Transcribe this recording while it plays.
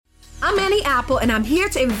I'm Annie Apple, and I'm here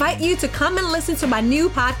to invite you to come and listen to my new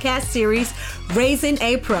podcast series, Raising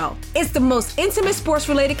a Pro. It's the most intimate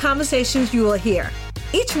sports-related conversations you will hear.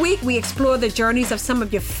 Each week, we explore the journeys of some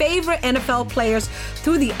of your favorite NFL players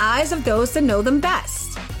through the eyes of those that know them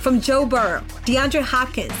best. From Joe Burrow, DeAndre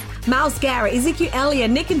Hopkins, Myles Garrett, Ezekiel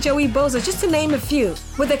Elliott, Nick and Joey Bosa, just to name a few.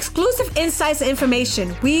 With exclusive insights and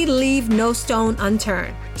information, we leave no stone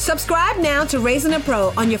unturned. Subscribe now to Raising a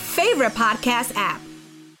Pro on your favorite podcast app.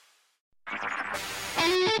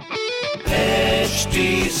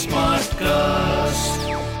 HD Smartcast.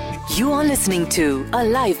 You are listening to a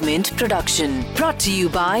Live Mint production brought to you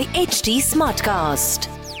by HD Smartcast.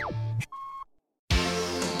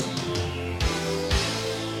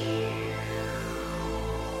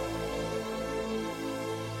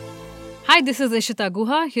 Hi, this is Ishita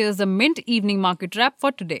Guha. Here's the Mint Evening Market Wrap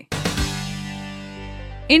for today.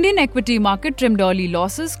 Indian equity market trimmed early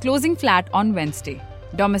losses, closing flat on Wednesday.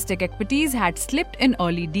 Domestic equities had slipped in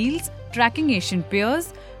early deals, tracking Asian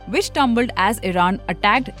peers, which tumbled as Iran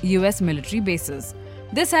attacked US military bases.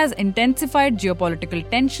 This has intensified geopolitical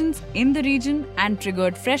tensions in the region and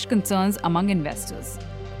triggered fresh concerns among investors.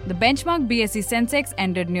 The benchmark BSE Sensex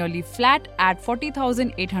ended nearly flat at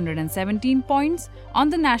 40,817 points. On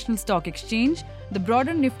the National Stock Exchange, the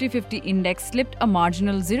broader Nifty 50 index slipped a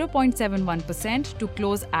marginal 0.71% to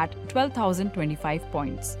close at 12,025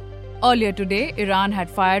 points. Earlier today, Iran had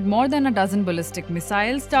fired more than a dozen ballistic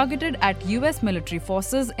missiles targeted at US military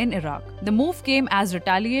forces in Iraq. The move came as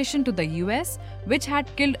retaliation to the US, which had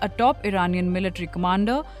killed a top Iranian military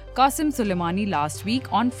commander, Qasem Soleimani, last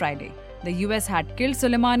week on Friday. The US had killed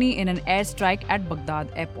Soleimani in an airstrike at Baghdad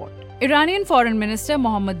airport. Iranian Foreign Minister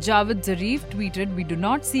Mohammad Javad Zarif tweeted, "We do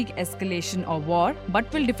not seek escalation or war,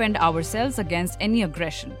 but will defend ourselves against any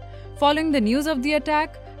aggression." Following the news of the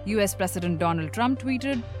attack, US President Donald Trump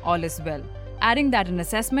tweeted, "All is well," adding that an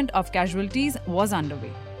assessment of casualties was underway.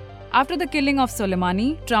 After the killing of Soleimani,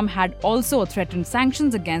 Trump had also threatened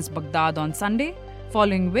sanctions against Baghdad on Sunday,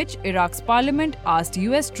 following which Iraq's parliament asked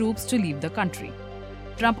US troops to leave the country.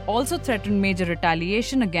 Trump also threatened major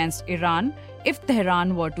retaliation against Iran if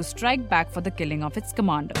Tehran were to strike back for the killing of its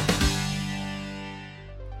commander.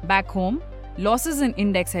 Back home, losses in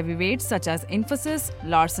index heavyweights such as Infosys,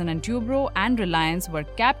 Larsen & Toubro and Reliance were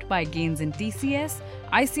capped by gains in TCS,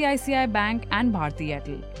 ICICI Bank and Bharti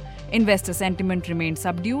Airtel. Investor sentiment remained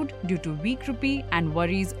subdued due to weak rupee and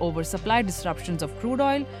worries over supply disruptions of crude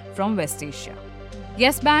oil from West Asia.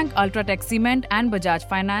 Yes Bank, Ultratech Cement and Bajaj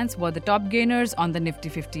Finance were the top gainers on the Nifty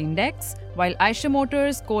 50 index, while Eicher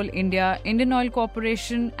Motors, Coal India, Indian Oil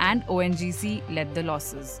Corporation and ONGC led the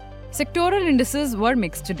losses. Sectoral indices were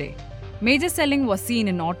mixed today. Major selling was seen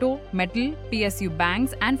in auto, metal, PSU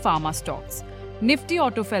banks and pharma stocks. Nifty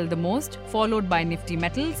Auto fell the most, followed by Nifty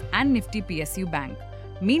Metals and Nifty PSU Bank.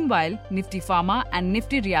 Meanwhile, Nifty Pharma and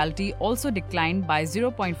Nifty Realty also declined by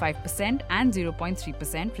 0.5% and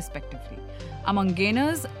 0.3% respectively. Among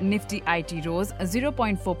gainers, Nifty IT rose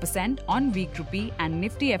 0.4% on weak rupee and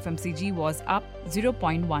Nifty FMCG was up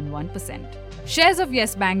 0.11%. Shares of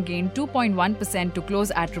Yes Bank gained 2.1% to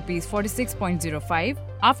close at Rs 46.05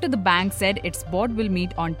 after the bank said its board will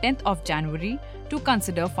meet on 10th of January to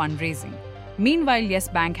consider fundraising. Meanwhile, Yes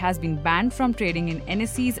Bank has been banned from trading in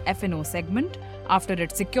NSE's F&O segment after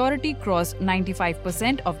its security crossed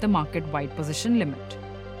 95% of the market-wide position limit.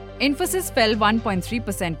 Infosys fell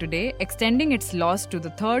 1.3% today, extending its loss to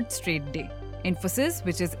the third straight day. Infosys,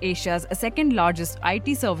 which is Asia's second-largest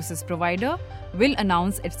IT services provider, will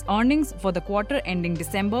announce its earnings for the quarter ending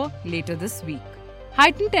December later this week.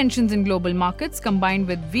 Heightened tensions in global markets combined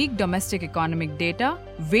with weak domestic economic data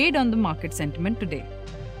weighed on the market sentiment today.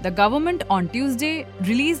 The government on Tuesday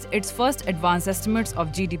released its first advance estimates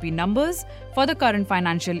of GDP numbers for the current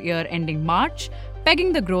financial year ending March,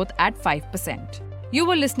 pegging the growth at 5%. You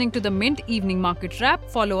were listening to the Mint Evening Market Wrap.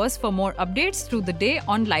 Follow us for more updates through the day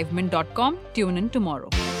on livemint.com. Tune in tomorrow.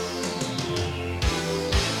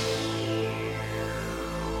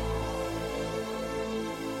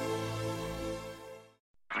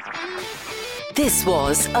 This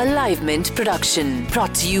was a Live Mint production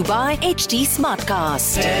brought to you by HD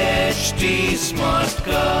Smartcast. HD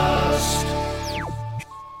Smartcast.